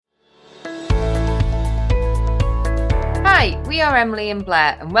We are Emily and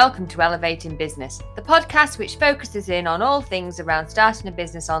Blair, and welcome to Elevating Business, the podcast which focuses in on all things around starting a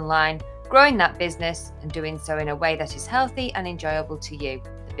business online, growing that business, and doing so in a way that is healthy and enjoyable to you,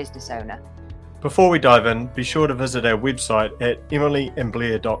 the business owner. Before we dive in, be sure to visit our website at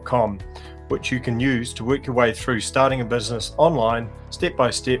emilyandblair.com, which you can use to work your way through starting a business online, step by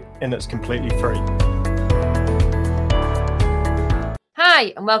step, and it's completely free.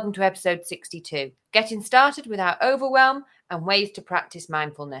 Hi, and welcome to episode 62, Getting Started Without Overwhelm and Ways to Practice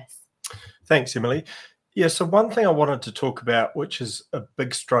Mindfulness. Thanks, Emily. Yeah, so one thing I wanted to talk about, which is a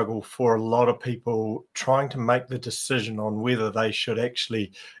big struggle for a lot of people trying to make the decision on whether they should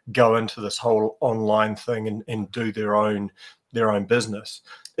actually go into this whole online thing and do their own business,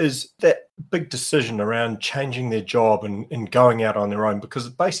 is that big decision around changing their job and going out on their own, because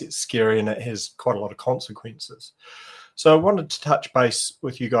it's basically scary and it has quite a lot of consequences. So I wanted to touch base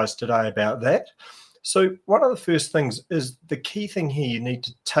with you guys today about that. So one of the first things is the key thing here you need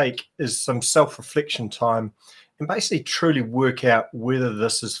to take is some self-reflection time and basically truly work out whether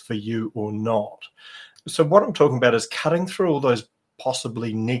this is for you or not. So what I'm talking about is cutting through all those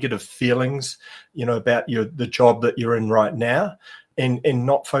possibly negative feelings, about the job that you're in right now and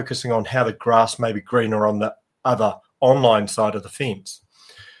not focusing on how the grass may be greener on the other online side of the fence.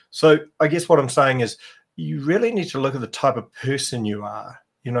 So I guess what I'm saying is you really need to look at the type of person you are.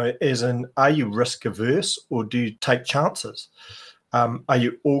 As in, are you risk averse or do you take chances? Are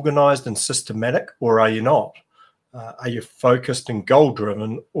you organized and systematic or are you not? Are you focused and goal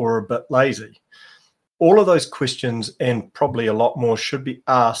driven or a bit lazy? All of those questions and probably a lot more should be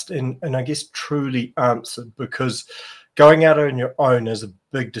asked and I guess truly answered, because going out on your own is a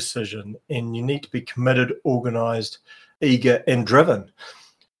big decision and you need to be committed, organized, eager and driven.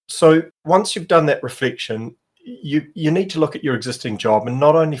 So once you've done that reflection, you need to look at your existing job and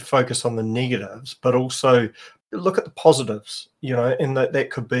not only focus on the negatives, but also look at the positives, and that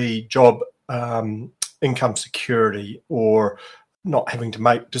could be job income security or not having to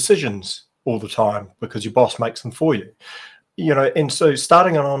make decisions all the time because your boss makes them for you, and so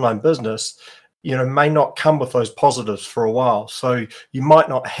starting an online business, may not come with those positives for a while. So you might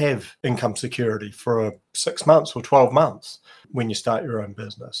not have income security for 6 months or 12 months when you start your own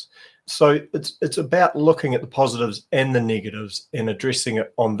business. So it's about looking at the positives and the negatives and addressing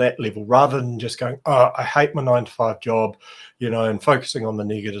it on that level rather than just going, I hate my 9-to-5 job, and focusing on the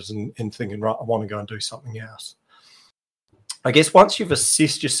negatives and thinking, right, I want to go and do something else. I guess once you've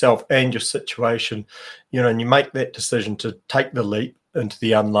assessed yourself and your situation, and you make that decision to take the leap into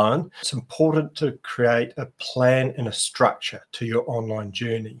the unknown, it's important to create a plan and a structure to your online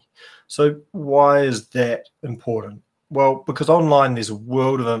journey. So why is that important? Well, because online there's a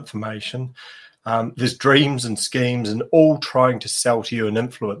world of information. There's dreams and schemes and all trying to sell to you and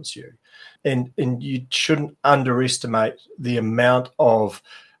influence you. And you shouldn't underestimate the amount of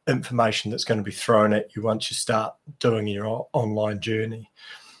information that's going to be thrown at you once you start doing your online journey.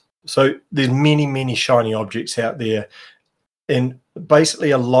 So there's many, many shiny objects out there. And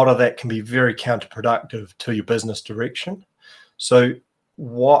basically a lot of that can be very counterproductive to your business direction. So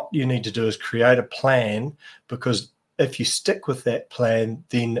what you need to do is create a plan, because if you stick with that plan,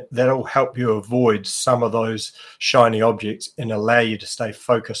 then that'll help you avoid some of those shiny objects and allow you to stay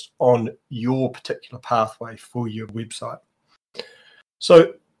focused on your particular pathway for your website.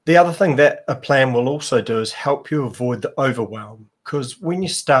 So the other thing that a plan will also do is help you avoid the overwhelm, because when you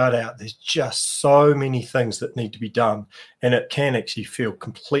start out, there's just so many things that need to be done and it can actually feel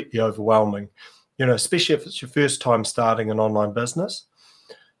completely overwhelming, especially if it's your first time starting an online business.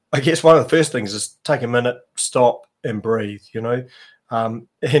 I guess one of the first things is take a minute, stop and breathe,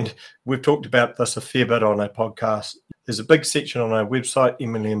 and we've talked about this a fair bit on our podcast. There's a big section on our website,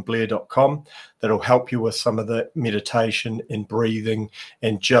 emilyandblair.com, that'll help you with some of the meditation and breathing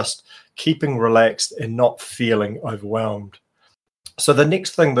and just keeping relaxed and not feeling overwhelmed. So the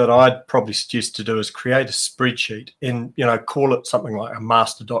next thing that I'd probably suggest to do is create a spreadsheet and, call it something like a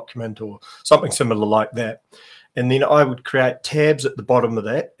master document or something similar like that. And then I would create tabs at the bottom of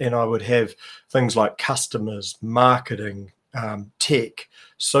that, and I would have things like customers, marketing, tech,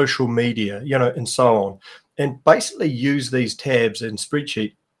 social media, and so on. And basically use these tabs and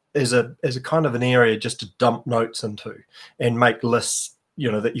spreadsheet as a kind of an area just to dump notes into and make lists,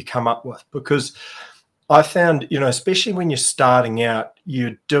 that you come up with. Because I found, especially when you're starting out,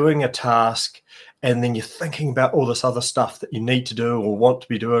 you're doing a task and then you're thinking about all this other stuff that you need to do or want to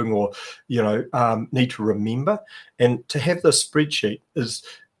be doing or, need to remember. And to have this spreadsheet is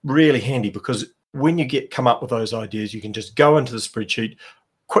really handy, because when you come up with those ideas, you can just go into the spreadsheet,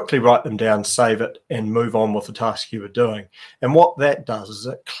 quickly write them down, save it, and move on with the task you were doing. And what that does is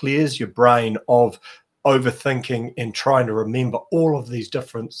it clears your brain of overthinking and trying to remember all of these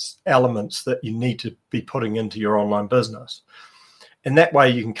different elements that you need to be putting into your online business. And that way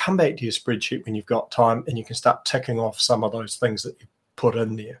you can come back to your spreadsheet when you've got time and you can start ticking off some of those things that you put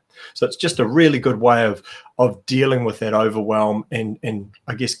in there. So it's just a really good way of dealing with that overwhelm and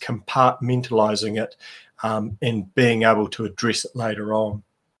I guess compartmentalizing it and being able to address it later on.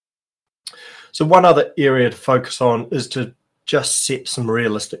 So one other area to focus on is to just set some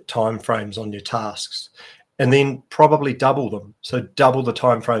realistic timeframes on your tasks and then probably double them. So double the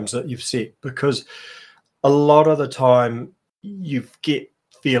timeframes that you've set, because a lot of the time you get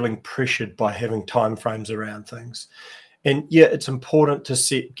feeling pressured by having timeframes around things. And yeah, it's important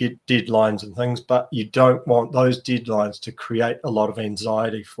to get deadlines and things, but you don't want those deadlines to create a lot of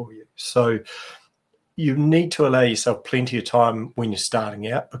anxiety for you. So you need to allow yourself plenty of time when you're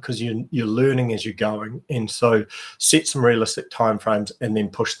starting out, because you're learning as you're going. And so set some realistic timeframes and then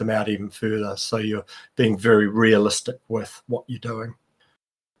push them out even further. So you're being very realistic with what you're doing.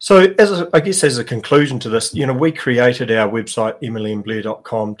 So as a conclusion to this, we created our website,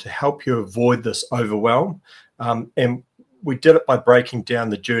 emilyandblair.com, to help you avoid this overwhelm. And we did it by breaking down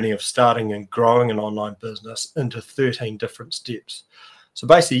the journey of starting and growing an online business into 13 different steps. So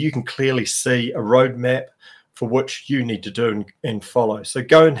basically, you can clearly see a roadmap for which you need to do and follow. So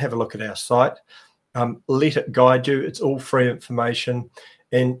go and have a look at our site. Let it guide you. It's all free information.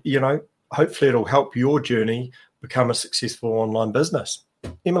 And, hopefully it'll help your journey become a successful online business.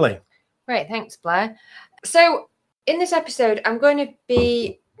 Emily. Great. Thanks, Blair. So in this episode, I'm going to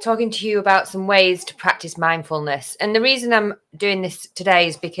be talking to you about some ways to practice mindfulness. And the reason I'm doing this today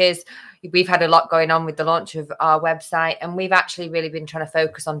is because we've had a lot going on with the launch of our website, and we've actually really been trying to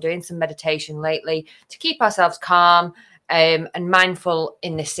focus on doing some meditation lately to keep ourselves calm and mindful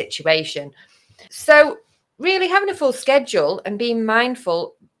in this situation. So really having a full schedule and being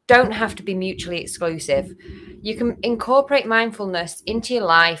mindful don't have to be mutually exclusive. You can incorporate mindfulness into your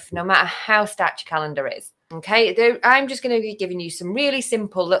life no matter how stacked your calendar is. Okay, I'm just going to be giving you some really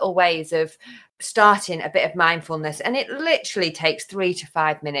simple little ways of starting a bit of mindfulness, and it literally takes 3 to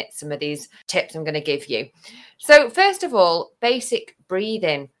 5 minutes, some of these tips I'm going to give you. So first of all, basic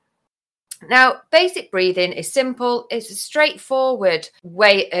breathing. Now, basic breathing is simple. It's a straightforward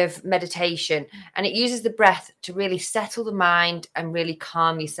way of meditation, and it uses the breath to really settle the mind and really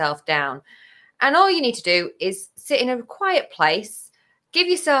calm yourself down. And all you need to do is sit in a quiet place, give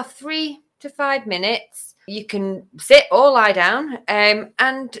yourself 3 to 5 minutes. You can sit or lie down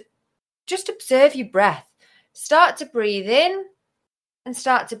and just observe your breath. Start to breathe in and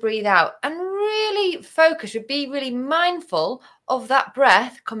start to breathe out, and really focus, be really mindful of that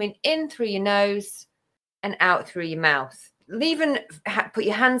breath coming in through your nose and out through your mouth. Put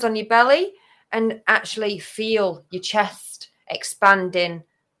your hands on your belly and actually feel your chest expanding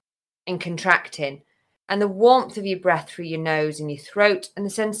and contracting, and the warmth of your breath through your nose and your throat, and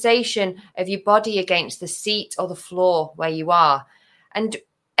the sensation of your body against the seat or the floor where you are. And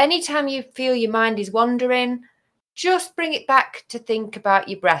anytime you feel your mind is wandering, just bring it back to think about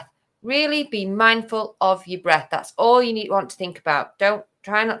your breath. Really be mindful of your breath. That's all you want to think about.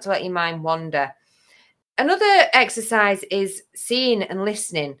 Try not to let your mind wander. Another exercise is seeing and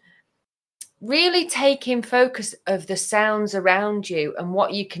listening. Really taking focus of the sounds around you and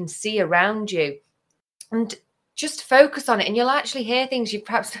what you can see around you. And just focus on it, and you'll actually hear things you've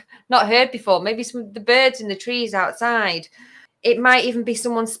perhaps not heard before. Maybe some of the birds in the trees outside. It might even be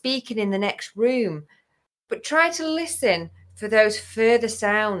someone speaking in the next room. But try to listen for those further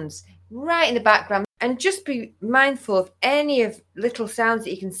sounds right in the background, and just be mindful of any of little sounds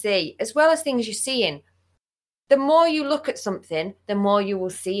that you can see, as well as things you're seeing. The more you look at something, the more you will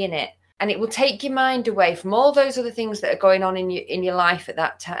see in it. And it will take your mind away from all those other things that are going on in your life at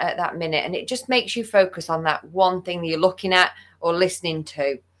that minute. And it just makes you focus on that one thing that you're looking at or listening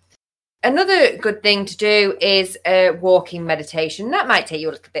to. Another good thing to do is walking meditation. That might take you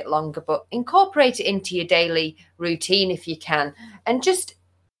a little bit longer, but incorporate it into your daily routine if you can. And just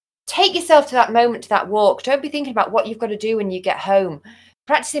take yourself to that moment, to that walk. Don't be thinking about what you've got to do when you get home.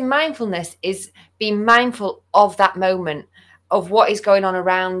 Practicing mindfulness is being mindful of that moment, of what is going on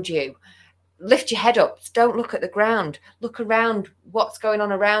around you. Lift your head up. Don't look at the ground. Look around what's going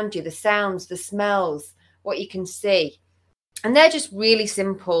on around you, the sounds, the smells, what you can see. And they're just really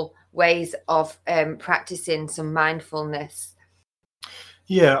simple ways of practicing some mindfulness.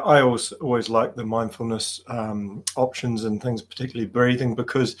 Yeah, I always like the mindfulness options and things, particularly breathing,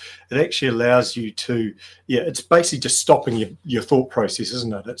 because it actually allows you to, it's basically just stopping your thought process,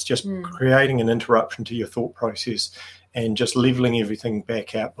 isn't it? It's just creating an interruption to your thought process and just leveling everything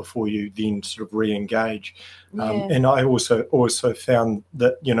back out before you then sort of re-engage. And I also found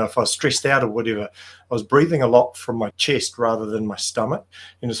that, if I was stressed out or whatever, I was breathing a lot from my chest rather than my stomach.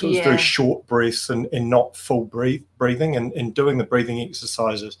 So it was very short breaths and not full breathing, and doing the breathing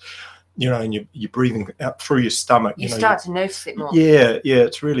exercises, and you're breathing out through your stomach. You start to notice it more. Yeah,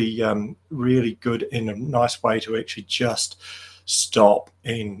 it's really, really good and a nice way to actually just stop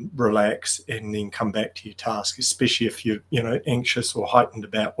and relax and then come back to your task, especially if you're, anxious or heightened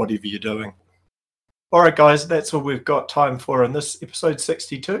about whatever you're doing. All right, guys, that's all we've got time for in this episode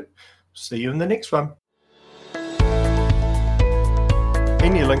 62. See you in the next one.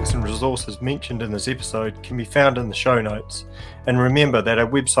 Any links and resources mentioned in this episode can be found in the show notes. And remember that our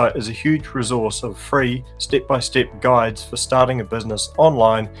website is a huge resource of free step-by-step guides for starting a business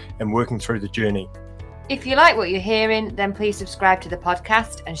online and working through the journey. If you like what you're hearing, then please subscribe to the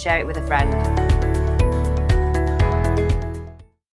podcast and share it with a friend.